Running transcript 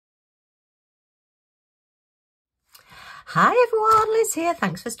Hi everyone, Liz here.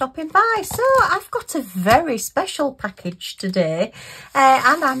 Thanks for stopping by. So I've got a very special package today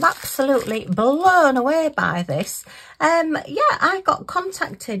and I'm absolutely blown away by this. Yeah, I got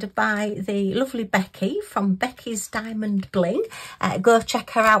contacted by the lovely Becky from Becky's Diamond Bling. Go check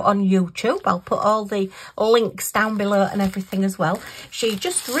her out on YouTube. I'll put all the links down below and everything as well. She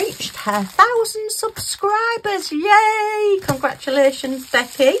just reached her 1,000 subscribers. Yay! Congratulations,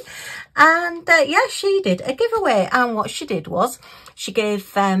 Becky. And yeah, she did a giveaway, and what she did was she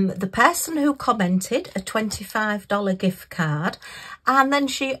gave the person who commented a $25 gift card, and then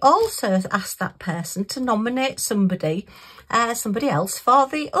she also asked that person to nominate somebody else for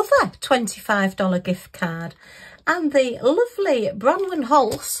the other $25 gift card. And the lovely Bronwyn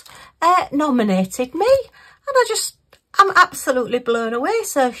Hulse nominated me, and I'm absolutely blown away.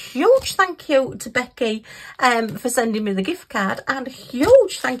 So huge thank you to Becky for sending me the gift card, and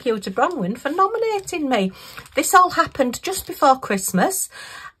huge thank you to Bronwyn for nominating me. This all happened just before Christmas,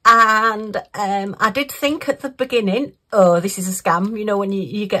 and I did think at the beginning, oh, this is a scam. You know, when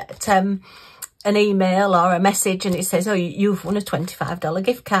you get an email or a message and it says, oh, you've won a $25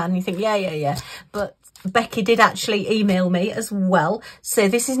 gift card, and you think, yeah. But Becky did actually email me as well, so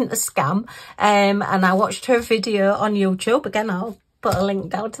this isn't a scam. And I watched her video on YouTube. Again, I'll put a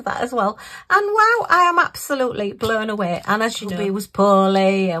link down to that as well. And wow, I am absolutely blown away. And as you know, he was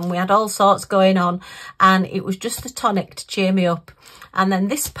poorly and we had all sorts going on, and it was just a tonic to cheer me up. And then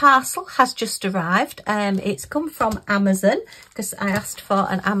this parcel has just arrived. It's come from Amazon because I asked for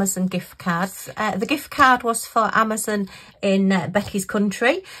an Amazon gift card. The gift card was for Amazon in Becky's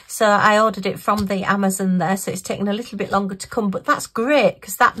country, so I ordered it from the Amazon there, so it's taken a little bit longer to come, but that's great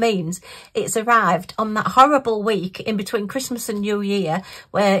because that means it's arrived on that horrible week in between Christmas and New Year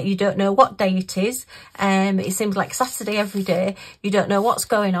where you don't know what day it is. It seems like Saturday every day. You don't know what's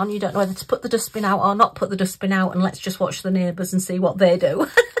going on. You don't know whether to put the dustbin out or not put the dustbin out, and let's just watch the neighbours and see what they do.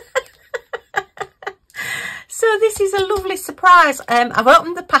 So this is a lovely surprise. I've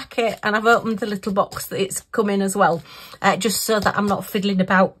opened the packet and I've opened the little box that it's come in as well, just so that I'm not fiddling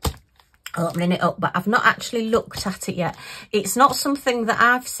about opening it up, but I've not actually looked at it yet. It's not something that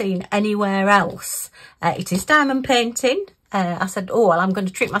I've seen anywhere else. It is diamond painting. I said, oh, well, I'm going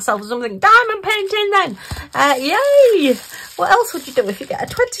to treat myself to something diamond painting then. Yay! What else would you do if you get a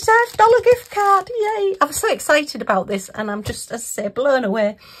 $25 gift card? Yay! I'm so excited about this, and I'm just, as I say, blown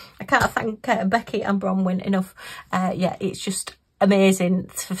away. I can't thank Becky and Bronwyn enough. Yeah, it's just amazing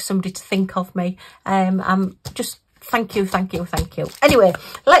for somebody to think of me. I'm just, thank you. Anyway,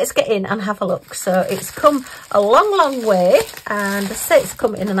 let's get in and have a look. So it's come a long way, and I say it's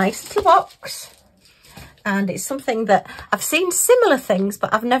come in a nice little box. And it's something that I've seen similar things,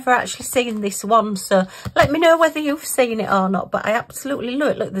 but I've never actually seen this one. So let me know whether you've seen it or not. But I absolutely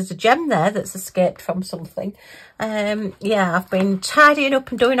love it. Look, there's a gem there that's escaped from something. Yeah, I've been tidying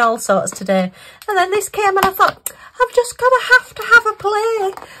up and doing all sorts today. And then this came and I thought, I'm just going to have a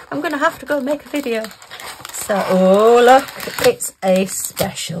play. I'm going to have to go and make a video. So, oh, look, it's a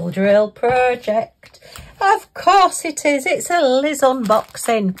special drill project. Of course it is. It's a Liz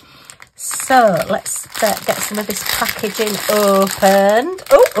unboxing. So let's get some of this packaging opened.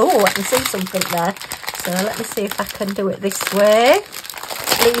 Oh, I can see something there. So let me see if I can do it this way.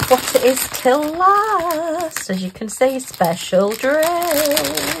 Leave what it is till last. As you can see, special drills.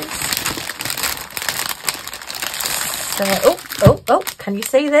 So, oh, can you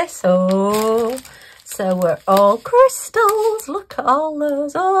see this? Oh, so we're all crystals. Look at all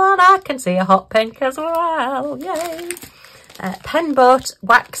those. Oh, and I can see a hot pink as well. Yay. Pen boat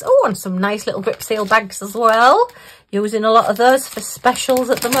wax. Oh, and some nice little grip seal bags as well. Using a lot of those for specials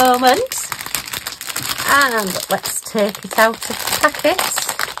at the moment. And let's take it out of the packet.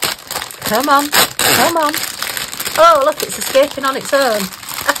 Come on. Oh, look, it's escaping on its own.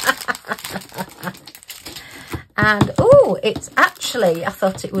 And oh, it's actually, I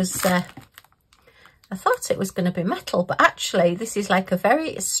thought it was going to be metal, but actually this is like a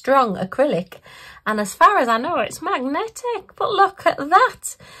very strong acrylic, and as far as I know it's magnetic. But look at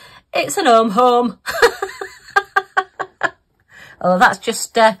that, it's an home. Oh, that's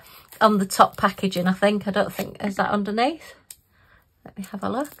just on the top packaging, I think. I don't think, is that underneath? Let me have a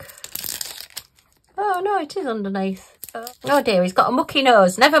look. Oh no, it is underneath. Oh dear, he's got a mucky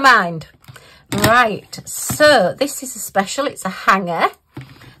nose. Never mind. Right, so this is a special, it's a hanger.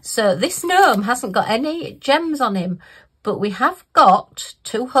 So this gnome hasn't got any gems on him, but we have got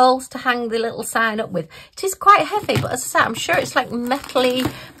 2 holes to hang the little sign up with. It is quite heavy, but as I say, I'm sure it's like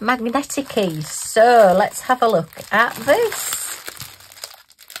metally, magnetic-y. So let's have a look at this.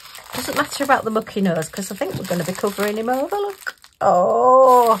 Doesn't matter about the mucky nose, because I think we're going to be covering him over. Look.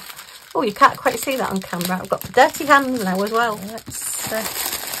 Oh, Oh, you can't quite see that on camera. I've got dirty hands now as well. Let's get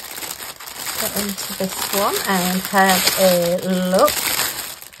into this one and have a look.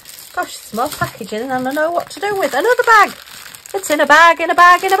 Gosh, there's more packaging than I know what to do with. Another bag. It's in a bag, in a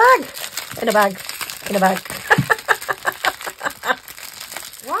bag, in a bag. In a bag, in a bag.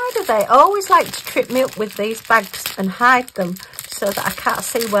 Why do they always like to trip me up with these bags and hide them so that I can't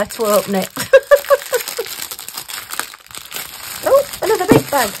see where to open it? Oh, another big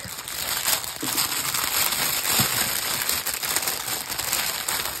bag.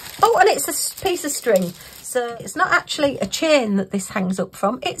 Oh, and it's a piece of string. So it's not actually a chain that this hangs up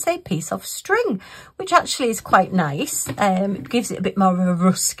from, it's a piece of string, which actually is quite nice. It gives it a bit more of a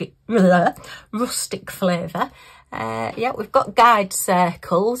rustic flavour. Yeah, we've got guide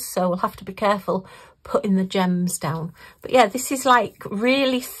circles, so we'll have to be careful putting the gems down. But yeah, this is like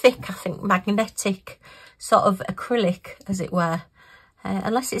really thick, I think, magnetic sort of acrylic, as it were.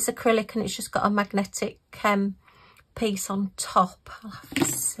 Unless it's acrylic and it's just got a magnetic piece on top. I'll have to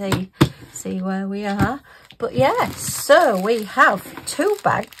see where we are. But yeah, so we have 2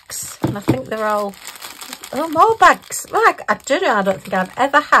 bags, and I think they're all, oh, more bags. Like, I don't think I've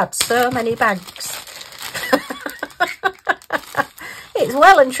ever had so many bags. It's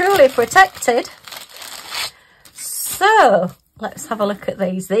well and truly protected. So let's have a look at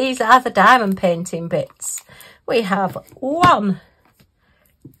these. These are the diamond painting bits. We have 1,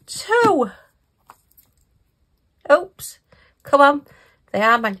 2, oops, come on, they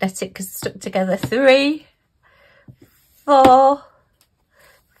are magnetic because they're stuck together. 3, 4,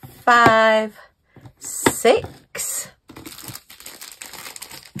 5, 6.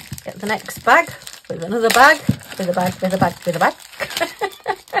 Get the next bag with another bag, with a bag, with a bag, with a bag.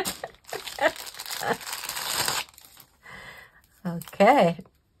 Okay,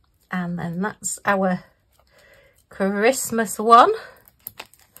 and then that's our Christmas one.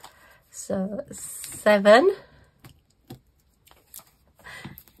 So 7,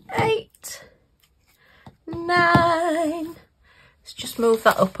 8, 9. Let's just move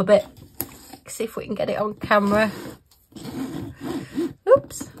that up a bit. See if we can get it on camera.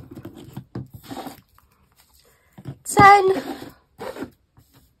 Oops. 10.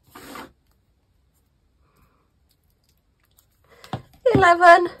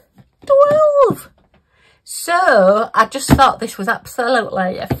 11, 12. So I just thought this was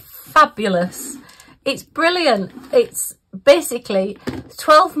absolutely fabulous. It's brilliant. It's basically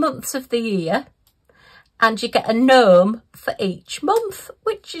 12 months of the year and you get a gnome for each month,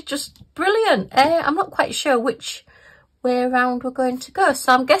 which is just brilliant. I'm not quite sure which way around we're going to go,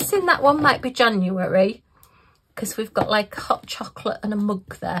 so I'm guessing that one might be January because we've got like hot chocolate and a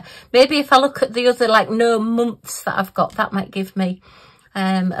mug there. Maybe if I look at the other like gnome months that I've got, that might give me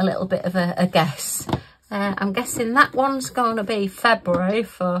a little bit of a guess. I'm guessing that one's going to be February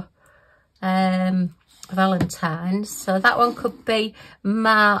for Valentine's, so that one could be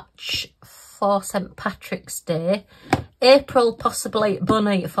March for St Patrick's Day. April possibly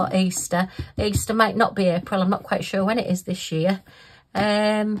Bunny for Easter. Easter might not be April, I'm not quite sure when it is this year.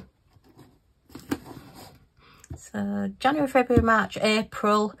 So January, February, March,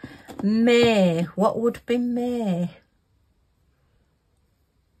 April, May. What would be May?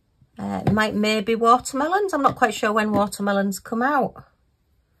 Might maybe watermelons. I'm not quite sure when watermelons come out.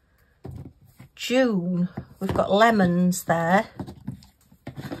 June, we've got lemons there.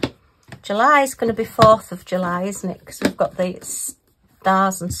 July is going to be 4th of July, isn't it? Because we've got the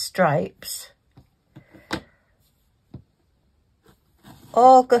stars and stripes.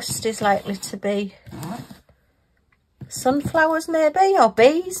 August is likely to be sunflowers maybe, or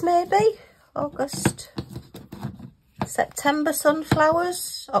bees maybe. August. September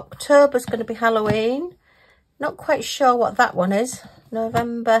sunflowers. October's going to be Halloween. Not quite sure what that one is.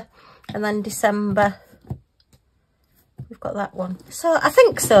 November, and then December. We've got that one. So I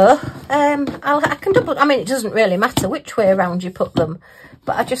think so. I can double. I mean, it doesn't really matter which way around you put them,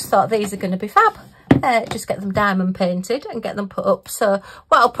 but I just thought these are going to be fab. Just get them diamond painted and get them put up. So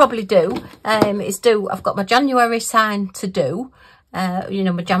what I'll probably do is I've got my January sign to do. You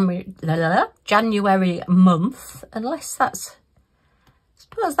know, my January month, unless that's, I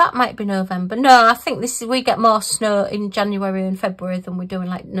suppose that might be November. No, I think we get more snow in January and February than we do in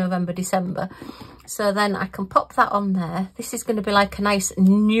like November, December. So then I can pop that on there. This is going to be like a nice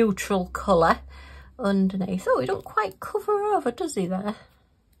neutral colour underneath. Oh, he don't quite cover over, does he there?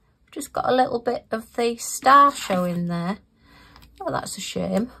 Just got a little bit of the star showing there. Oh, that's a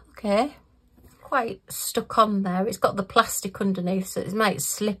shame. Okay. Quite stuck on there. It's got the plastic underneath, so it might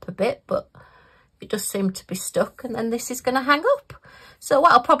slip a bit, but it does seem to be stuck. And then this is going to hang up. So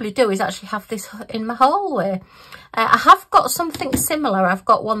what I'll probably do is actually have this in my hallway. I have got something similar. I've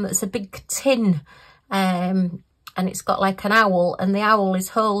got one that's a big tin, and it's got like an owl, and the owl is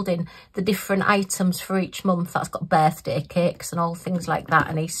holding the different items for each month. That's got birthday cakes and all things like that,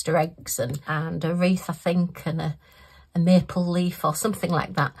 and Easter eggs and a wreath, I think, and a maple leaf or something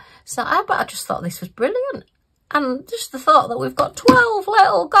like that. So I just thought this was brilliant. And just the thought that we've got 12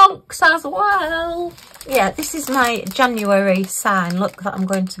 little gonks as well. Yeah, this is my January sign look that I'm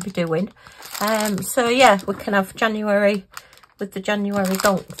going to be doing. So yeah, we can have January with the January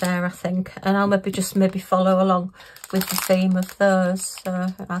gonk there, I think. And I'll maybe follow along with the theme of those. So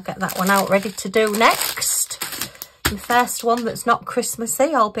I'll get that one out ready to do next. The first one that's not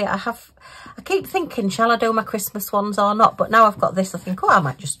Christmassy, albeit I keep thinking, shall I do my Christmas ones or not? But now I've got this, I think, oh, I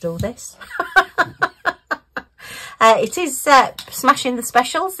might just do this. It is smashing the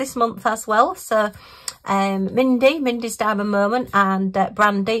specials this month as well. So Mindy's Diamond Moment, and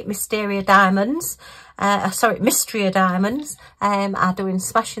Brandy, Mysteria Diamonds, Mystria Diamonds, are doing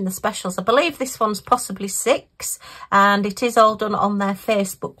smashing the specials. I believe this one's possibly 6, and it is all done on their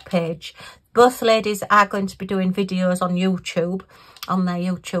Facebook page. Both ladies are going to be doing videos on YouTube, on their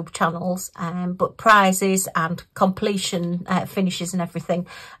YouTube channels, but prizes and completion finishes and everything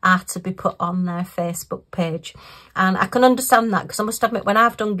are to be put on their Facebook page. And I can understand that, because I must admit, when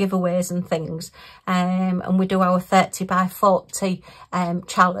I've done giveaways and things, and we do our 30 by 40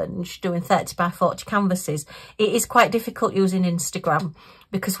 challenge, doing 30 by 40 canvases, it is quite difficult using Instagram,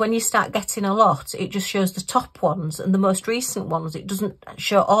 because when you start getting a lot, it just shows the top ones, and the most recent ones, it doesn't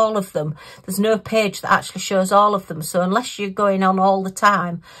show all of them. There's no page that actually shows all of them. So unless you're going on all the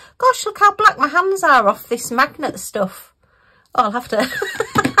time, gosh, look how black my hands are off this magnet stuff. Oh, I'll have to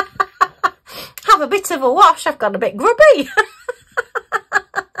have a bit of a wash. I've got a bit grubby.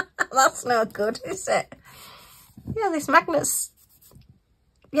 That's no good, is it? Yeah, this magnet's,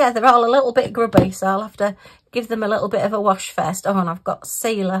 yeah, they're all a little bit grubby, so I'll have to give them a little bit of a wash first. Oh, and I've got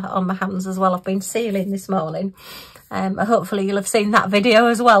sealer on my hands as well. I've been sealing this morning. Hopefully you'll have seen that video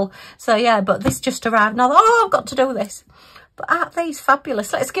as well. So yeah, but this just arrived now. Oh, I've got to do this. But aren't these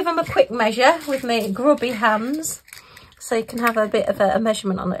fabulous? Let's give them a quick measure with my grubby hands, so you can have a bit of a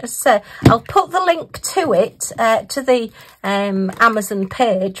measurement on it. So I'll put the link to it, to the Amazon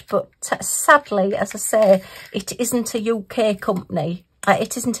page, but sadly, as I say, it isn't a UK company.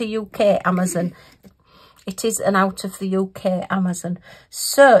 It isn't a UK Amazon. It is an out of the UK Amazon.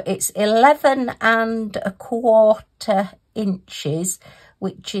 So it's 11¼ inches,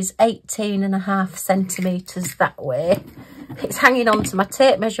 which is 18½ centimetres that way. It's hanging on to my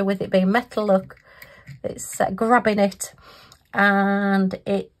tape measure with it being metal, look. It's grabbing it. And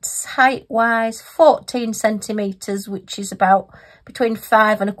it's height-wise 14 centimetres, which is about between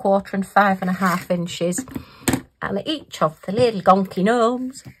 5¼ and 5½ inches. And each of the little gonky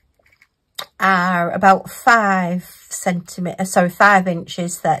gnomes are about 5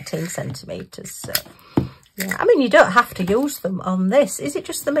 inches, 13 centimetres. So, yeah, I mean, you don't have to use them on this. Is it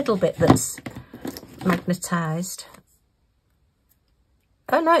just the middle bit that's magnetised?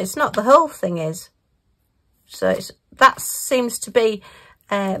 Oh no, it's not. The whole thing is. So that seems to be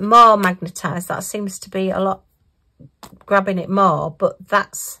more magnetised. That seems to be a lot grabbing it more, but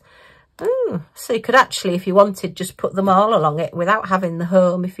that's... Ooh, so you could actually, if you wanted, just put them all along it without having the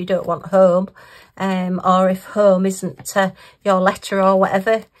home, if you don't want home, or if home isn't your letter or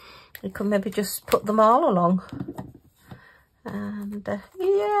whatever, you could maybe just put them all along. And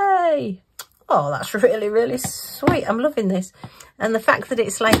yay! Oh, that's really, really sweet. I'm loving this. And the fact that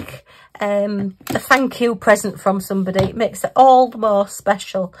it's like a thank you present from somebody, it makes it all the more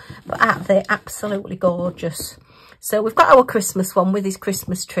special. But aren't they absolutely gorgeous? So we've got our Christmas one with his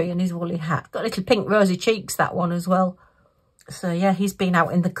Christmas tree and his woolly hat. Got little pink rosy cheeks, that one as well. So yeah, he's been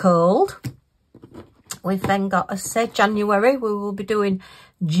out in the cold. We've then got, as I said, January. We will be doing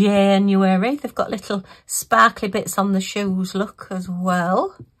January. They've got little sparkly bits on the shoes, look, as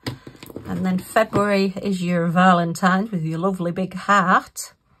well. And then February is your Valentine's with your lovely big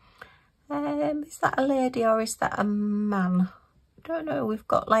heart. Is that a lady or is that a man? I don't know. We've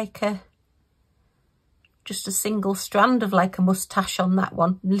got like just a single strand of like a moustache on that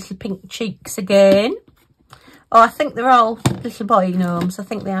one. Little pink cheeks again. Oh, I think they're all little boy gnomes. I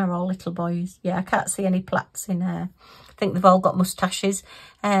think they are all little boys. Yeah, I can't see any plaits in there. I think they've all got moustaches.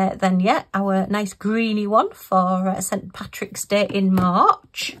 Then, yeah, our nice greeny one for St. Patrick's Day in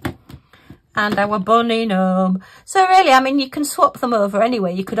March. And our bunny gnome. So really, I mean, you can swap them over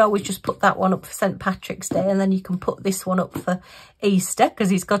anyway. You could always just put that one up for St. Patrick's Day, and then you can put this one up for Easter because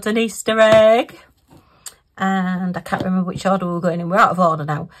he's got an Easter egg. and I can't remember which order we're going in. We're out of order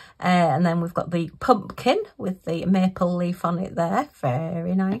now. And then we've got the pumpkin with the maple leaf on it there.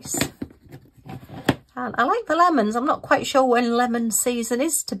 Very nice. And I like the lemons. I'm not quite sure when lemon season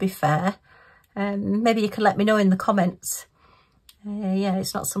is, to be fair. Maybe you can let me know in the comments. Yeah,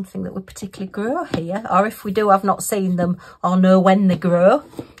 it's not something that we particularly grow here. Or if we do, I've not seen them or know when they grow.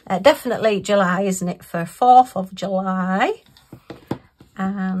 Definitely July, isn't it? For 4th of July.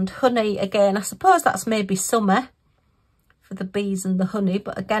 And honey, again, I suppose that's maybe summer for the bees and the honey.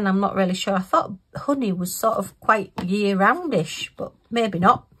 But again, I'm not really sure. I thought honey was sort of quite year-roundish, but maybe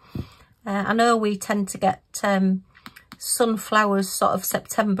not. I know we tend to get sunflowers sort of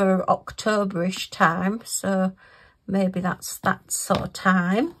September, October-ish time. So maybe that's that sort of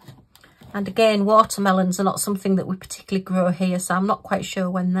time. And again, watermelons are not something that we particularly grow here, so I'm not quite sure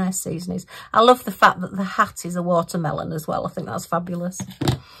when their season is. I love the fact that the hat is a watermelon as well. I think that's fabulous.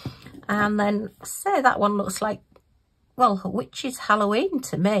 And then, say that one looks like, well, witch's Halloween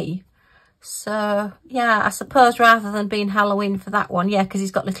to me. So, yeah, I suppose rather than being Halloween for that one, yeah, because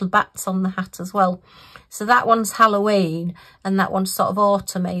he's got little bats on the hat as well. So that one's Halloween and that one's sort of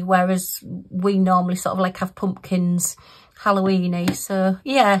autumny, whereas we normally sort of like have pumpkins Halloweeny. So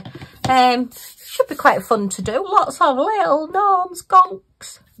yeah, should be quite fun to do. Lots of little gnomes,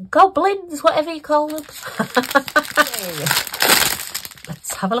 gonks, goblins, whatever you call them.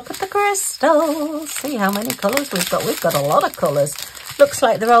 Let's have a look at the crystals. See how many colours we've got. We've got a lot of colours. Looks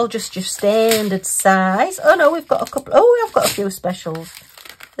like they're all just your standard size. Oh no, we've got a couple. Oh, I've got a few specials.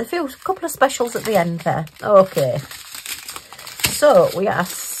 A couple of specials at the end there. Okay. So we are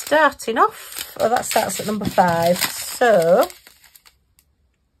starting off. Oh, that starts at number 5. So,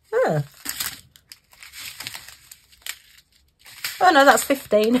 oh no, that's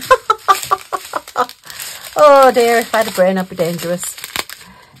 15. Oh dear, if I had a brain, I'd be dangerous.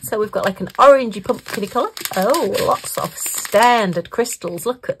 So we've got like an orangey pumpkin colour. Oh, lots of standard crystals.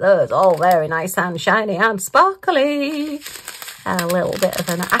 Look at those. All very nice and shiny and sparkly. A little bit of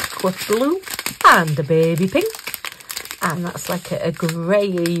an aqua blue and a baby pink. And that's like a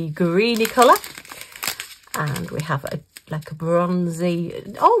grey, greeny colour. And we have like a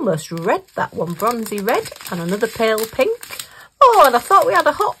bronzy, almost red, that one, bronzy red, and another pale pink. Oh, and I thought we had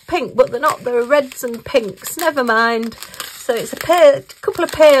a hot pink, but they're not. They're reds and pinks. Never mind. So it's a couple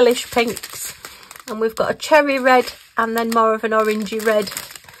of palish pinks. And we've got a cherry red and then more of an orangey red.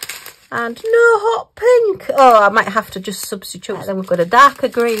 And no hot pink. Oh, I might have to just substitute. And then we've got a darker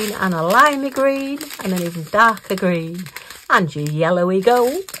green and a limey green and an even darker green. And your yellowy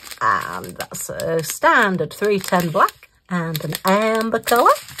gold. And that's a standard 310 black and an amber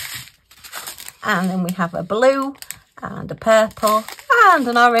colour. And then we have a blue and a purple and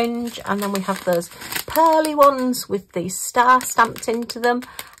an orange. And then we have those pearly ones with the star stamped into them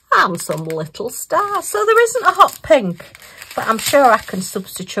and some little stars. So there isn't a hot pink, but I'm sure I can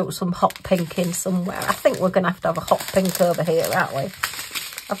substitute some hot pink in somewhere. I think we're going to have a hot pink over here, aren't we?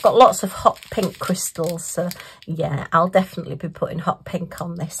 I've got lots of hot pink crystals, so yeah, I'll definitely be putting hot pink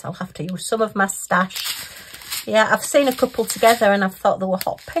on this. I'll have to use some of my stash. Yeah, I've seen a couple together and I've thought they were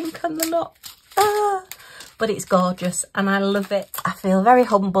hot pink and they're not. But it's gorgeous and I love it. I feel very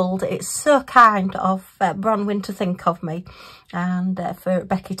humbled. It's so kind of Bronwyn to think of me and for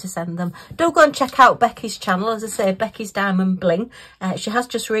Becky to send them. Do go and check out Becky's channel. As I say, Becky's Diamond Bling. She has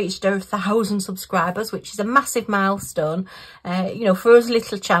just reached her 1,000 subscribers, which is a massive milestone. You know, for us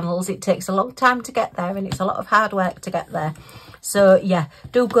little channels, it takes a long time to get there and it's a lot of hard work to get there. So yeah,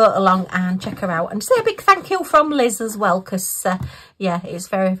 do go along and check her out and say a big thank you from Liz as well, because yeah, it's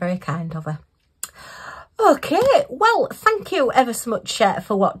very, very kind of her. Okay, well, thank you ever so much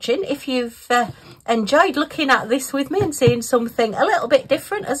for watching. If you've enjoyed looking at this with me and seeing something a little bit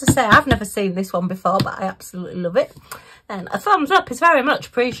different, as I say, I've never seen this one before, but I absolutely love it. And a thumbs up is very much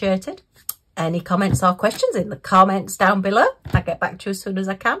appreciated. Any comments or questions in the comments down below. I'll get back to you as soon as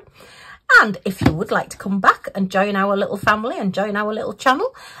I can. And if you would like to come back and join our little family and join our little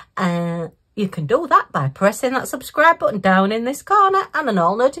channel, you can do that by pressing that subscribe button down in this corner and an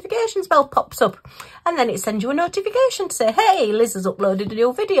all notifications bell pops up. And then it sends you a notification to say, hey, Liz has uploaded a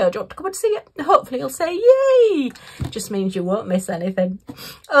new video. Do you want to come and see it? Hopefully you'll say, yay. Just means you won't miss anything.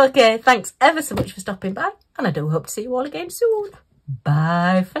 Okay, thanks ever so much for stopping by. And I do hope to see you all again soon.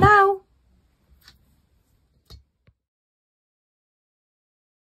 Bye for now.